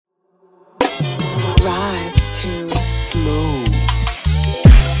Mode.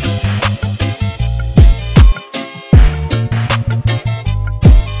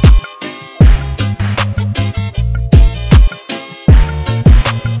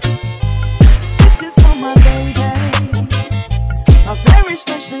 This is for my baby, my very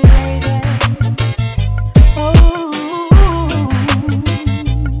special lady.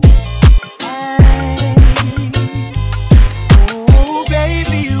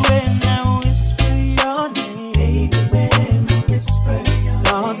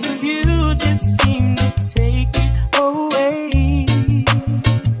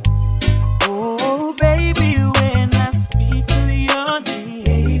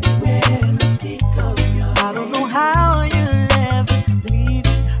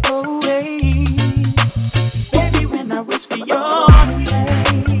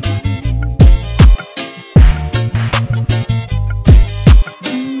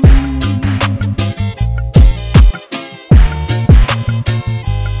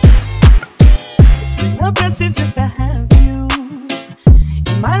 Just to have you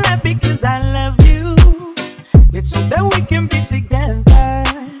in my life because I love you. Let's hope that we can be together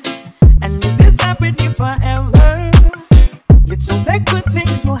and live this life with you forever. Let's hope that good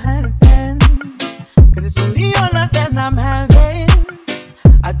things will happen, cause it's only your love that I'm having.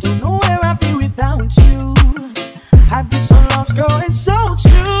 I don't know where I'd be without you. I've been so lost, girl, it's so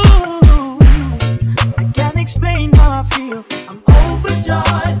true. I can't explain how I feel. I'm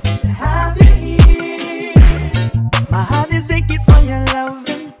overjoyed to have you here. My heart is aching for your love,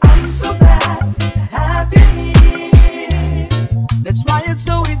 and I'm so glad to have you here. That's why it's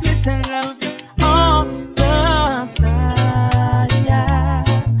so easy to love you all the time. Yeah.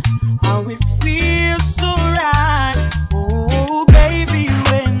 How it feels so right. Oh, baby,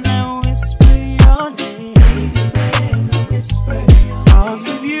 when I whisper your name, baby, when I whisper your name, thoughts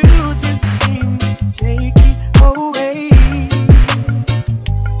of you just seem to take it away.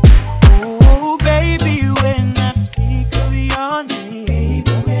 Oh, baby, when I speak of your name,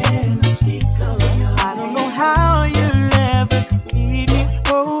 baby, when I speak of your name, I don't know how you'll ever lead me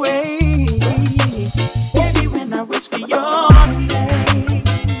away. Baby, when I whisper your name,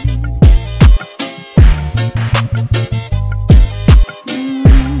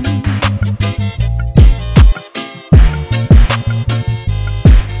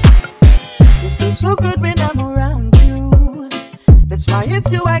 it feels so good when I'm around you. That's why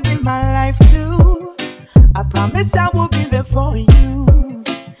it's you I give my life to. I promise I will be there for you,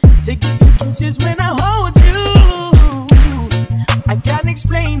 to give you kisses when I hold you. I can't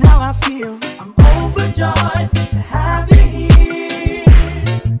explain how I feel. I'm overjoyed to have you here.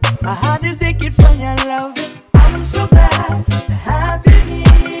 My heart is aching for your love. I'm so glad